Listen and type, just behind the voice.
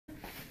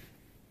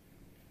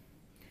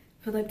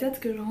Faudrait peut-être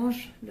que je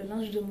range le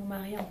linge de mon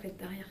mari en fait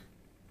derrière.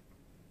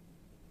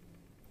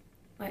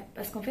 Ouais,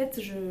 parce qu'en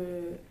fait je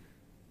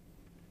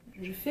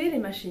fais les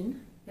machines,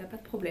 il n'y a pas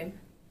de problème.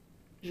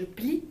 Je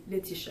plie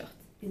les t-shirts,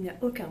 il n'y a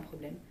aucun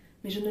problème.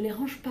 Mais je ne les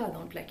range pas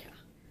dans le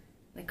placard.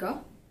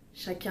 D'accord?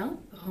 Chacun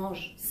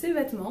range ses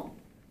vêtements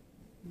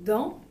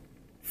dans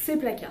ses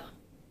placards.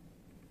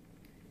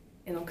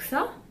 Et donc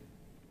ça,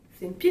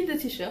 c'est une pile de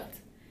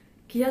t-shirts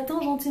qui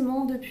attend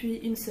gentiment depuis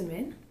une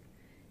semaine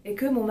et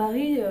que mon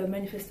mari,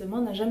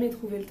 manifestement, n'a jamais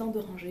trouvé le temps de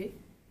ranger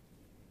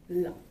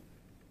là.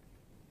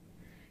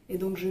 Et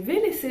donc je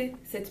vais laisser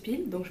cette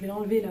pile, donc je vais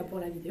l'enlever là pour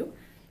la vidéo,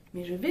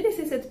 mais je vais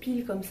laisser cette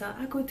pile comme ça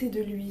à côté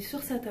de lui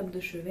sur sa table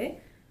de chevet,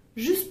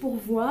 juste pour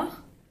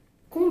voir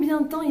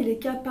combien de temps il est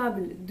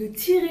capable de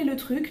tirer le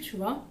truc, tu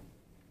vois,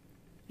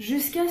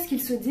 jusqu'à ce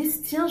qu'il se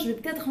dise, tiens, je vais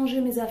peut-être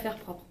ranger mes affaires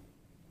propres.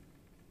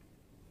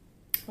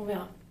 On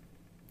verra.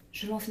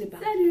 Je lance les pas.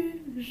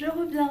 Salut, je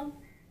reviens.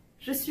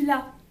 Je suis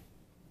là.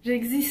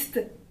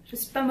 J'existe. Je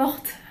suis pas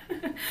morte.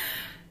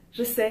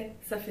 Je sais,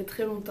 ça fait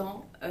très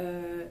longtemps.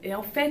 Et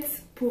en fait,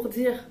 pour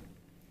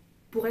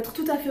être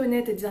tout à fait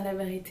honnête et dire la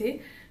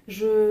vérité,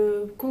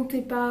 je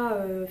comptais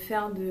pas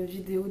faire de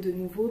vidéo de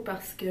nouveau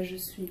parce que je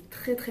suis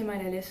très très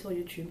mal à l'aise sur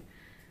YouTube.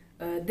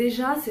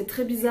 Déjà, c'est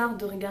très bizarre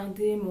de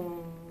regarder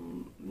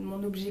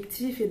mon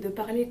objectif et de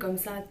parler comme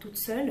ça toute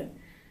seule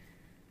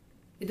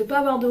et de pas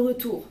avoir de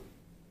retour.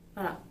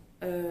 Voilà.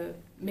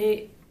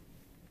 Mais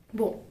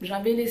bon,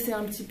 j'avais laissé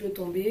un petit peu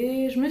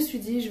tomber. Je me suis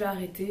dit, je vais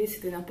arrêter,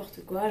 c'était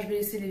n'importe quoi. Je vais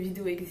laisser les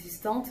vidéos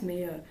existantes,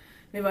 mais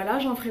voilà,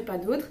 j'en ferai pas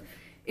d'autres.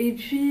 Et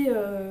puis,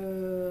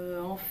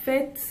 en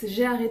fait,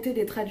 j'ai arrêté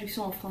les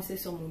traductions en français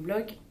sur mon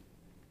blog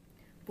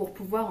pour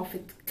pouvoir en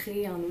fait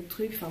créer un autre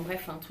truc, enfin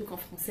bref, un truc en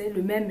français,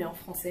 le même mais en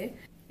français.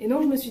 Et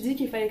donc je me suis dit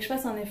qu'il fallait que je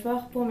fasse un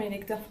effort pour mes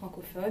lecteurs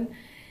francophones.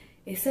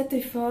 Et cet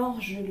effort,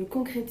 je le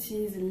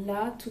concrétise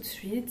là, tout de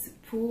suite,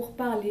 pour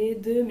parler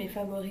de mes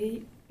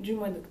favoris du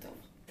mois d'octobre.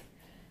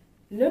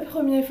 Le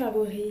premier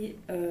favori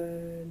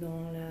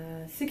dans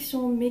la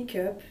section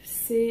make-up,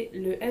 c'est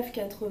le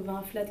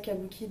F80 Flat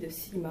Kabuki de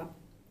Sigma.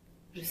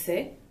 Je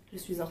sais, je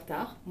suis en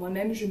retard.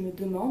 Moi-même, je me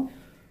demande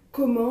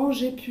comment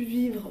j'ai pu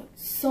vivre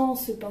sans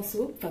ce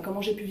pinceau. Enfin,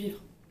 comment j'ai pu vivre,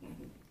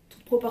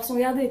 toute proportion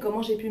gardée,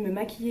 comment j'ai pu me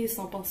maquiller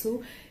sans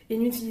pinceau et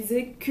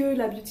n'utiliser que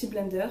la Beauty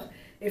Blender.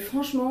 Et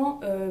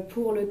franchement,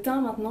 pour le teint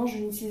maintenant, je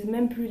n'utilise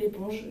même plus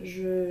l'éponge.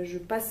 Je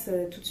passe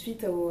tout de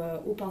suite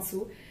au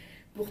pinceau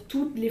pour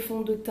tous les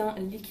fonds de teint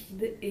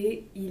liquides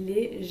et il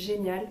est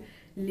génial.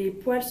 Les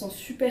poils sont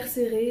super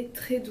serrés,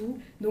 très doux,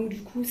 donc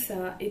du coup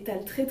ça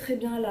étale très très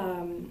bien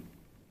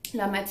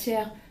la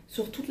matière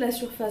sur toute la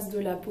surface de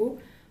la peau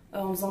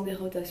en faisant des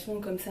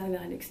rotations comme ça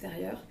vers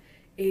l'extérieur.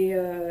 Et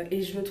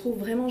je le trouve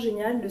vraiment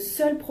génial. Le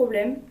seul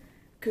problème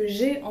que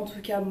j'ai, en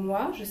tout cas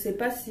moi, je sais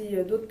pas si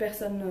d'autres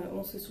personnes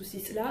ont ce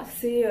souci-là,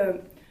 c'est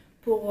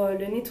pour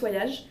le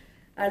nettoyage.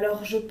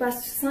 Alors je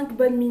passe 5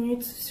 bonnes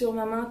minutes sur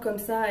ma main comme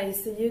ça à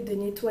essayer de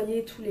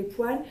nettoyer tous les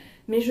poils,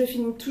 mais je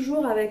finis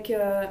toujours avec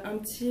un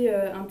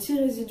petit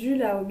résidu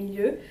là au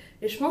milieu.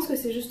 Et je pense que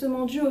c'est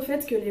justement dû au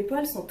fait que les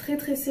poils sont très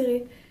très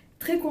serrés,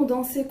 très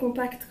condensés,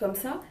 compacts comme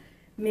ça.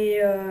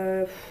 Mais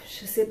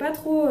je sais pas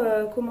trop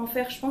comment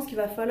faire. Je pense qu'il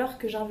va falloir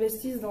que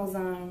j'investisse dans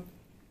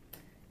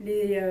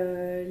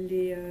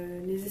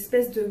les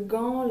espèces de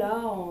gants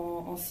là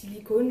en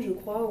silicone, je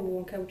crois, ou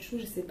en caoutchouc,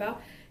 je sais pas,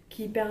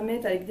 qui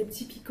permettent, avec des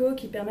petits picots,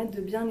 qui permettent de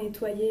bien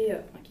nettoyer,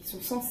 enfin, qui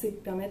sont censés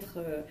permettre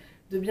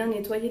de bien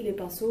nettoyer les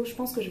pinceaux. Je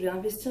pense que je vais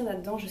investir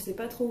là-dedans. Je sais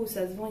pas trop où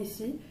ça se vend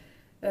ici.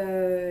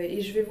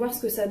 Et je vais voir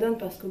ce que ça donne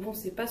parce que bon,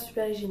 c'est pas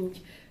super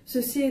hygiénique.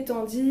 Ceci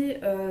étant dit,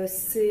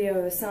 c'est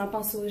un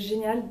pinceau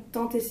génial,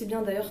 tant et si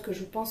bien d'ailleurs que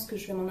je pense que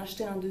je vais m'en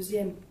acheter un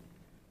deuxième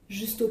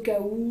juste au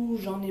cas où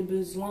j'en ai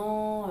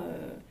besoin,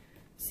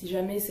 si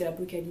jamais c'est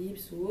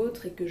l'apocalypse ou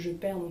autre et que je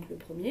perds donc le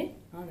premier,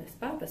 hein, n'est-ce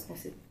pas? Parce qu'on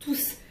sait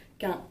tous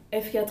qu'un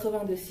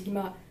F80 de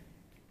Sigma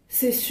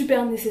c'est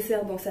super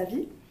nécessaire dans sa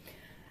vie.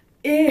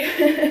 Et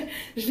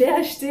je l'ai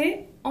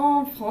acheté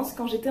en France,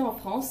 quand j'étais en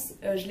France,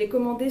 je l'ai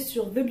commandé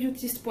sur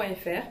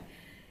thebeautist.fr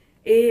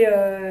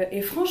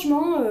et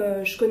franchement,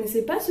 je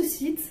connaissais pas ce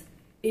site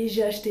et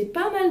j'ai acheté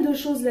pas mal de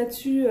choses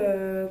là-dessus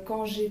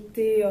quand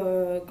j'étais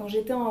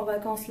en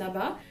vacances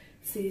là-bas.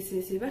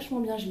 C'est vachement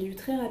bien, je l'ai eu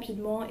très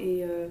rapidement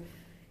et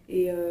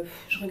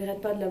je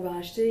regrette pas de l'avoir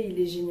acheté, il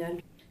est génial.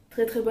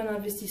 Très très bon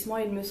investissement,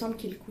 il me semble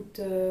qu'il coûte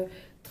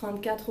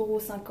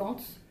 34,50 €.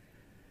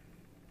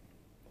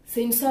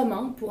 C'est une somme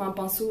hein, pour un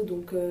pinceau,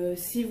 donc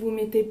si vous ne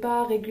mettez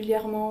pas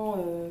régulièrement,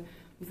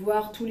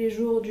 voire tous les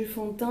jours du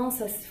fond de teint,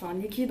 ça, enfin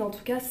liquide en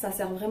tout cas, ça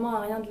sert vraiment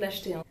à rien de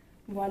l'acheter. Hein.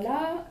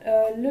 Voilà,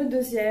 le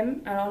deuxième,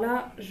 alors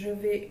là je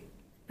vais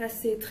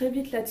passer très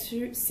vite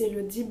là-dessus, c'est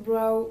le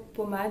Dipbrow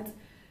Pomade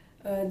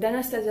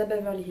d'Anastasia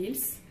Beverly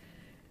Hills.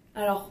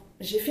 Alors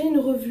j'ai fait une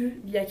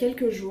revue il y a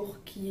quelques jours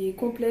qui est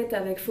complète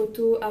avec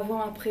photos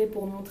avant-après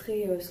pour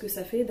montrer ce que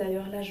ça fait.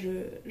 D'ailleurs là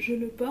je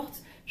le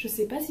porte. Je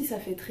sais pas si ça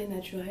fait très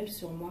naturel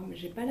sur moi, mais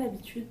j'ai pas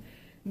l'habitude.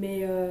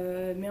 Mais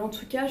en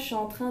tout cas, je suis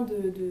en train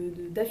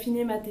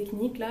d'affiner ma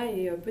technique là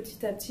et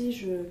petit à petit,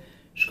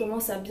 je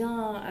commence à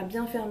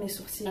bien faire mes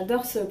sourcils.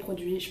 J'adore ce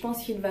produit, je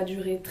pense qu'il va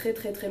durer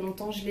très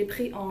longtemps. Je l'ai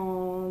pris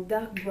en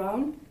dark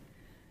brown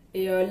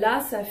et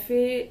là ça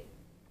fait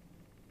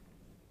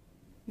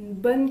une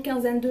bonne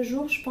quinzaine de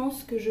jours je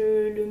pense que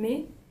je le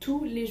mets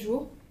tous les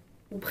jours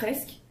ou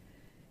presque.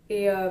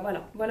 Et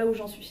voilà où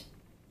j'en suis.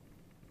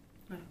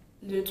 Voilà.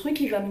 Le truc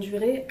il va me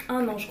durer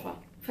 1 an je crois,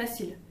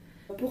 facile.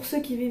 Pour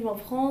ceux qui vivent en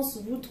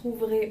France, vous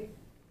trouverez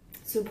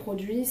ce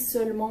produit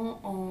seulement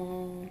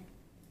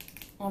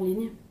en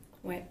ligne.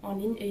 Ouais, en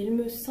ligne. Et il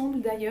me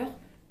semble d'ailleurs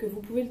que vous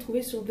pouvez le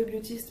trouver sur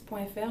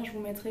thebeautist.fr. Je vous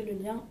mettrai le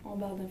lien en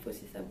barre d'infos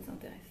si ça vous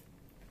intéresse.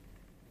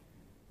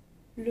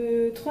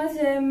 Le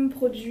troisième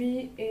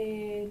produit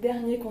et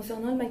dernier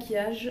concernant le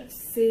maquillage,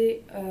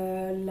 c'est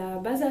la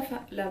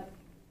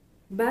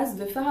base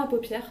de fard à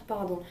paupières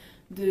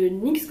de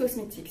NYX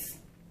Cosmetics.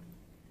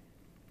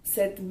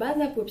 Cette base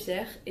à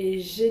paupières est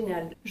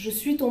géniale. Je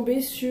suis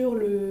tombée sur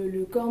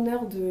le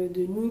corner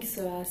de NYX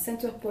à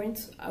Center Point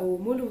au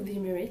Mall of the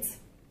Emirates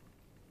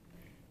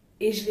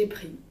et je l'ai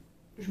pris.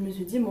 Je me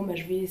suis dit bon bah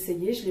je vais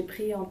essayer, je l'ai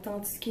pris en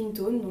teinte skin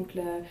tone, donc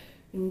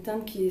une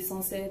teinte qui est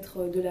censée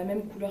être de la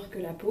même couleur que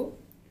la peau.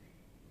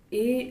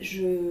 Et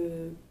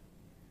je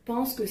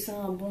pense que c'est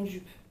un bon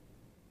dupe.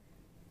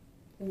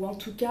 Ou en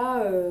tout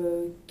cas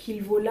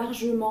qu'il vaut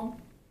largement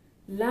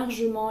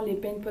les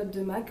paint pots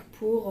de MAC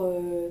pour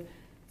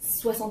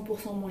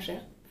 60% moins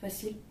cher,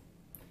 facile.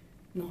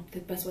 Non,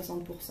 peut-être pas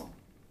 60%,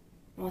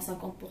 moins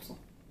 50%.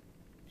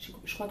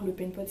 Je crois que le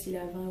paint pot il est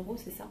à 20 €,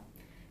 c'est ça.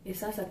 Et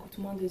ça coûte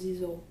moins de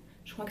 10 €.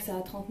 Je crois que c'est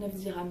à 39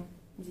 dirhams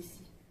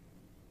d'ici.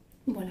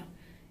 Voilà.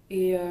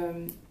 Et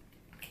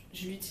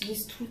je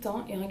l'utilise tout le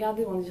temps. Et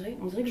regardez, on dirait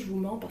que je vous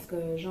mens parce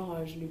que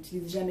genre je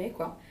l'utilise jamais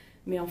quoi.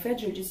 Mais en fait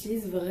je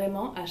l'utilise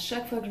vraiment à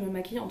chaque fois que je me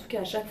maquille, en tout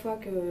cas à chaque fois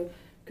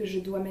que je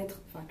dois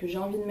mettre, enfin que j'ai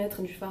envie de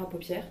mettre du fard à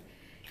paupières.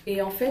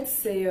 Et en fait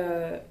c'est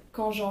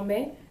quand j'en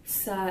mets,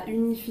 ça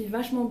unifie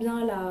vachement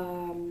bien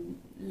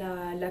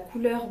la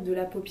couleur de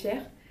la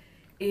paupière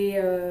et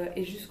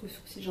jusqu'au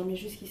sourcil. J'en mets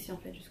jusqu'ici en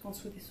fait, jusqu'en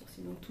dessous des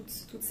sourcils. Donc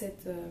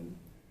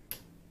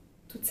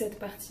toute cette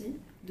partie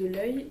de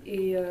l'œil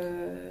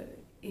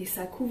et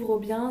ça couvre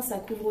bien, ça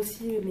couvre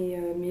aussi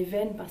mes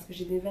veines parce que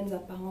j'ai des veines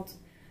apparentes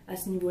à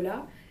ce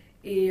niveau-là.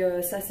 Et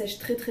ça sèche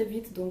très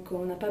vite, donc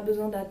on n'a pas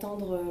besoin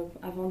d'attendre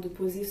avant de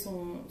poser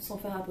son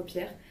fard à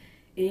paupières.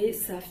 Et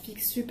ça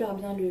fixe super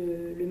bien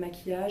le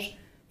maquillage.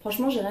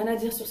 Franchement, j'ai rien à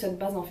dire sur cette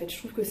base en fait. Je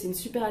trouve que c'est une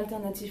super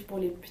alternative pour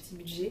les petits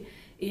budgets.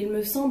 Et il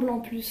me semble en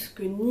plus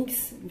que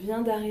NYX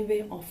vient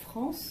d'arriver en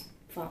France,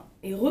 enfin,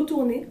 est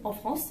retourné en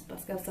France,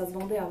 parce que ça se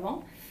vendait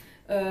avant.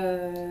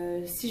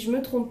 Si je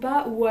me trompe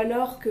pas, ou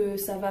alors que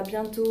ça va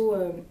bientôt...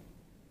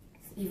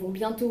 ils vont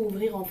bientôt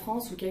ouvrir en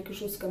France ou quelque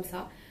chose comme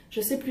ça. Je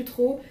sais plus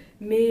trop,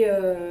 mais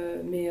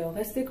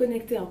restez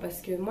connectés hein,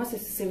 parce que moi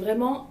c'est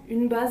vraiment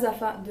une base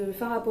de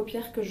fard à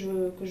paupières que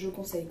je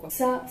conseille quoi.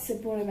 Ça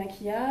c'est pour le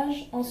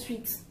maquillage.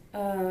 Ensuite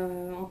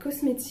en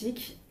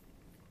cosmétique,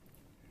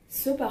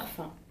 ce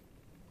parfum.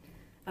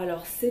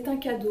 Alors c'est un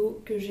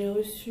cadeau que j'ai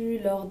reçu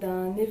lors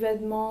d'un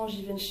événement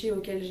Givenchy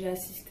auquel j'ai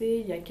assisté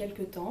il y a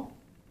quelques temps.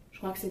 Je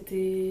crois que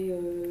c'était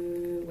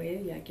ouais,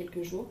 il y a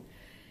quelques jours.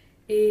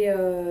 Et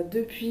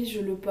depuis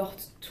je le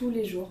porte tous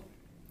les jours.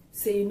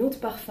 C'est une autre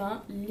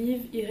parfum,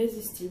 Live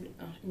Irrésistible.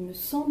 Alors, il me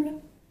semble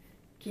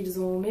qu'ils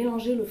ont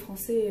mélangé le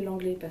français et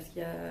l'anglais parce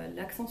qu'il y a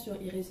l'accent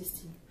sur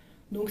Irrésistible.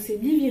 Donc c'est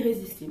Live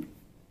Irrésistible.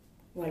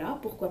 Voilà,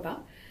 pourquoi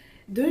pas.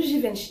 De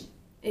Givenchy.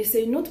 Et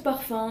c'est une autre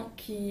parfum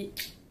qui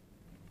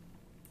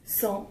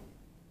sent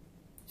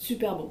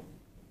super bon.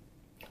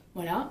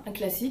 Voilà, un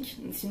classique,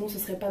 sinon ce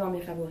serait pas dans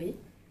mes favoris.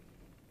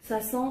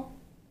 Ça sent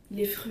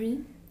les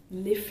fruits,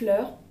 les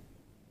fleurs.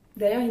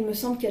 D'ailleurs, il me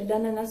semble qu'il y a de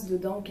l'ananas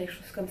dedans ou quelque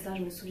chose comme ça,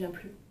 je me souviens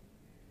plus.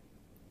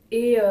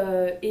 Et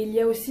il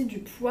y a aussi du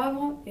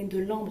poivre et de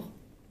l'ambre.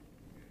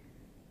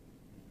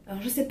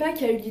 Alors je sais pas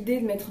qui a eu l'idée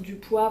de mettre du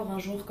poivre un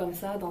jour comme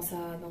ça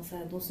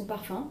dans son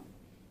parfum,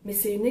 mais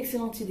c'est une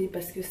excellente idée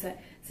parce que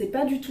c'est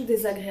pas du tout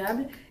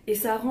désagréable et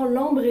ça rend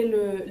l'ambre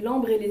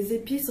et les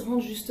épices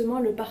rendent justement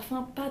le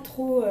parfum pas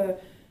trop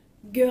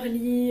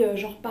girly,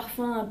 genre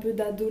parfum un peu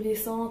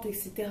d'adolescente,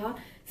 etc.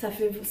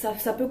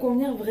 Ça peut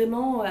convenir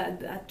vraiment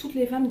à toutes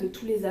les femmes de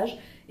tous les âges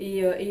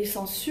et il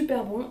sent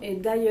super bon. Et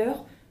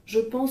d'ailleurs je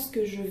pense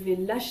que je vais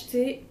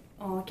l'acheter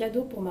en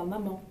cadeau pour ma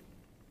maman.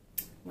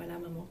 Voilà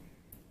maman,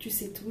 tu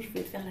sais tout, je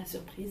vais te faire la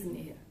surprise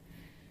mais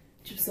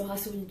tu le sauras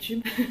sur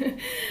YouTube.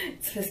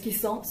 Parce qu'il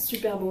sent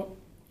super bon.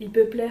 Il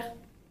peut plaire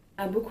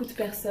à beaucoup de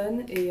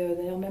personnes et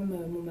d'ailleurs même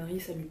mon mari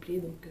ça lui plaît,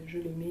 donc je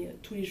le mets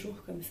tous les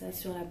jours comme ça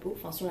sur la peau,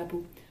 enfin sur la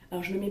peau.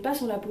 Alors je le mets pas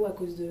sur la peau à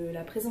cause de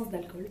la présence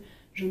d'alcool,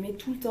 je le mets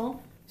tout le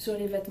temps sur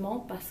les vêtements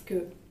parce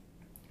que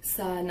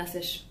ça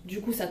n'assèche,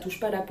 du coup ça touche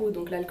pas la peau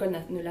donc l'alcool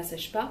ne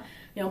l'assèche pas,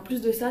 et en plus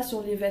de ça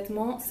sur les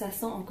vêtements ça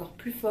sent encore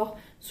plus fort,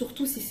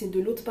 surtout si c'est de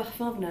l'eau de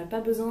parfum, vous n'avez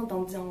pas besoin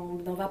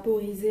d'en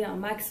vaporiser un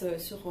max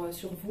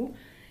sur vous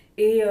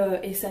et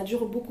ça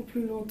dure beaucoup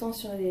plus longtemps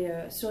sur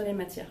les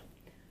matières.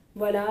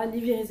 Voilà,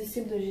 Live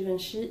Irrésistible de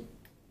Givenchy,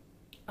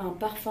 un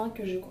parfum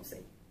que je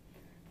conseille.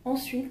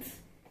 Ensuite,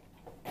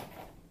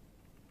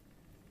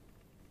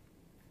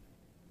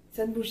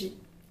 cette bougie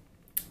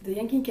de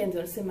Yankee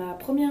Candle. C'est ma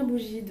première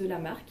bougie de la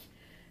marque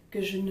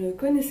que je ne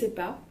connaissais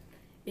pas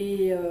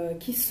et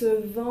qui se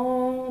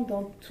vend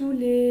dans tous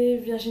les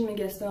Virgin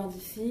Megastores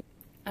d'ici.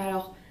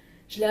 Alors,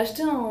 je l'ai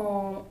acheté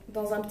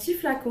dans un petit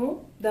flacon,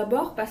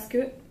 d'abord parce que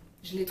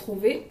je l'ai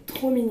trouvé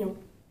trop mignon.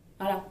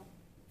 Voilà,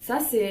 ça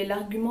c'est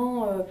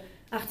l'argument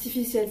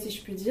artificiel si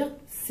je puis dire,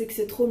 c'est que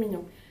c'est trop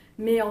mignon.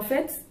 Mais en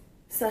fait,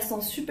 ça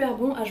sent super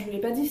bon. Ah, je vous l'ai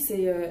pas dit,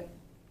 c'est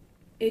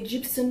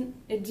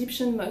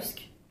Egyptian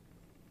Musk.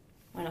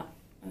 Voilà,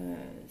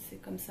 c'est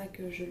comme ça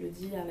que je le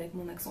dis avec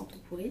mon accent tout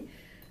pourri.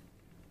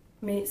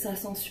 Mais ça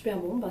sent super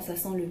bon, bah, ça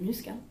sent le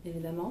musc hein,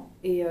 évidemment.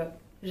 Et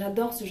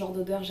j'adore ce genre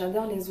d'odeur,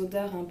 j'adore les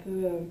odeurs un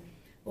peu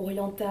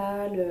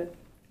orientales,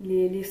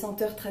 les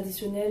senteurs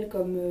traditionnelles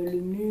comme le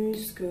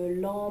musc,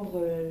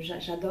 l'ambre,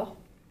 j'adore.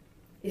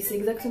 Et c'est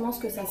exactement ce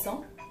que ça sent.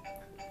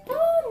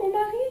 Oh, mon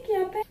mari qui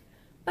appelle.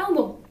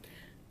 Pardon.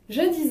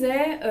 Je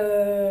disais,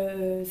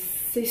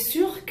 c'est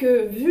sûr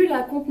que vu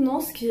la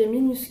contenance qui est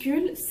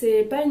minuscule,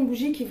 c'est pas une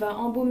bougie qui va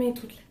embaumer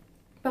toute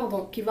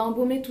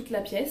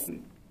la pièce.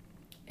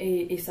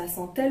 Et ça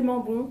sent tellement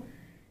bon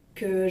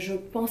que je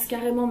pense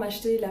carrément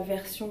m'acheter la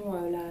version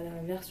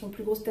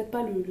plus grosse, peut-être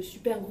pas le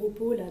super gros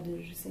pot là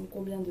de je sais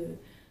combien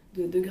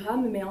de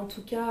grammes, mais en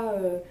tout cas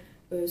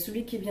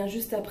celui qui vient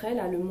juste après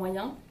là, le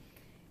moyen,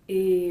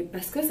 et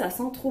parce que ça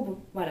sent trop bon.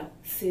 Voilà,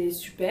 c'est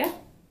super,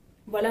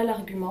 voilà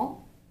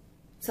l'argument,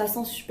 ça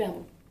sent super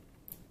bon,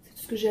 c'est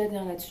tout ce que j'ai à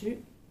dire là-dessus.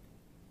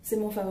 C'est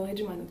mon favori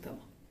du mois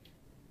d'octobre.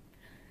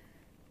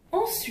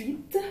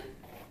 Ensuite,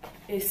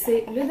 et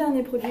c'est le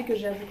dernier produit que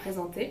j'ai à vous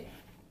présenter,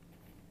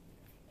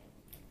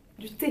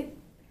 du thé.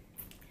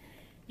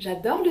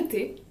 J'adore le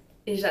thé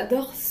et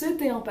j'adore ce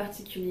thé en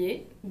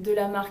particulier de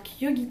la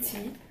marque Yogi.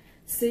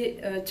 C'est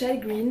chai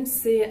green,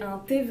 c'est un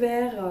thé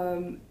vert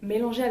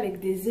mélangé avec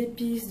des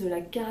épices, de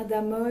la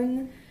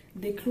cardamone,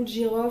 des clous de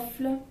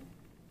girofle,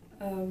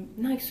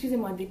 non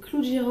excusez-moi, des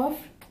clous de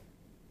girofle,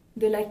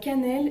 de la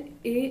cannelle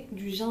et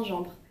du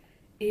gingembre.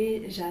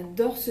 Et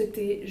j'adore ce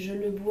thé, je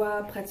le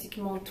bois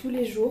pratiquement tous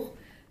les jours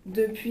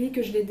depuis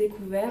que je l'ai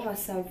découvert, à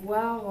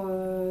savoir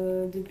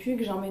depuis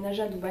que j'ai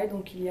emménagé à Dubaï,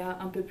 donc il y a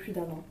un peu plus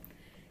d'1 an.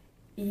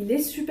 Il est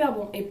super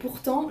bon et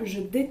pourtant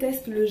je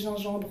déteste le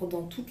gingembre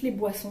dans toutes les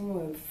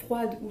boissons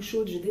froides ou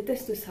chaudes, je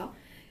déteste ça.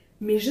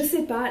 Mais je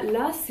sais pas,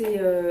 là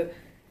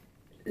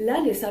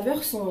là les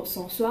saveurs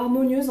sont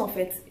harmonieuses en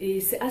fait et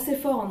c'est assez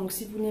fort, hein, donc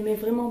si vous n'aimez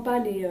vraiment pas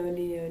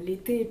les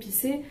thés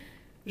épicés,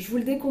 je vous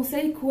le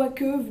déconseille,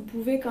 quoique vous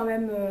pouvez quand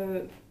même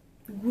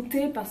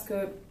goûter parce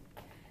que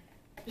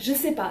je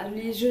sais pas,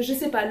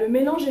 le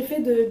mélange est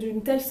fait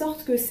d'une telle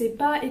sorte que c'est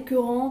pas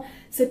écœurant,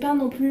 c'est pas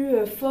non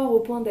plus fort au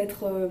point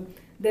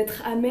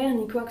d'être amer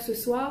ni quoi que ce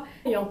soit.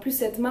 Et en plus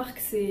cette marque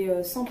c'est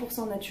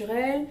 100%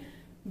 naturel,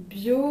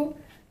 bio,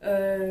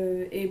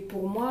 et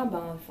pour moi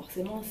ben,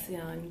 forcément c'est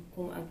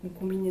une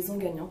combinaison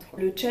gagnante.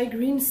 Le chai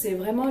green c'est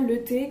vraiment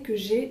le thé que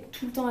j'ai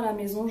tout le temps à la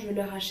maison, je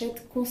le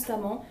rachète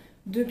constamment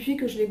depuis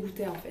que je l'ai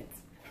goûté en fait.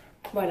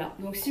 Voilà,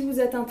 donc si vous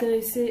êtes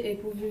intéressé et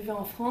que vous vivez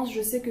en France,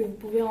 je sais que vous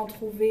pouvez en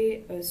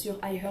trouver sur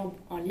iHerb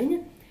en ligne,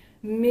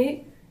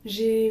 mais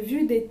j'ai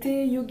vu des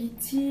thés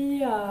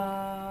Yogi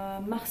à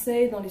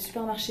Marseille dans les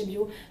supermarchés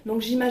bio, donc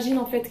j'imagine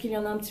en fait qu'il y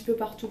en a un petit peu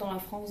partout dans la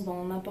France,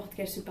 dans n'importe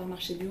quel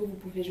supermarché bio,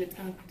 vous pouvez jeter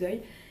un coup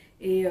d'œil.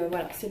 Et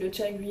voilà, c'est le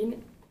chai green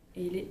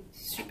et il est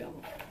super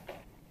bon.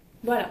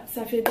 Voilà,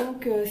 ça fait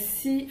donc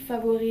 6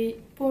 favoris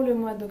pour le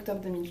mois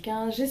d'octobre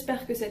 2015.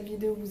 J'espère que cette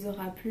vidéo vous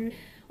aura plu.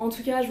 En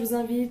tout cas, je vous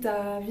invite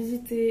à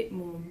visiter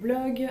mon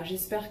blog.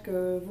 J'espère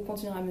que vous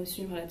continuerez à me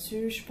suivre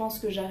là-dessus. Je pense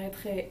que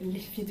j'arrêterai les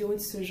vidéos de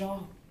ce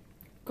genre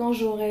quand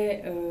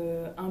j'aurai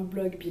un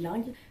blog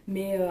bilingue.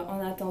 Mais en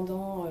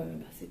attendant,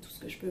 c'est tout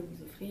ce que je peux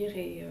vous offrir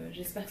et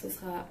j'espère que ce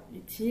sera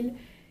utile.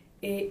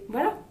 Et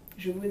voilà,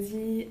 je vous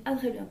dis à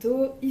très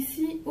bientôt,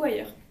 ici ou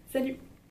ailleurs. Salut!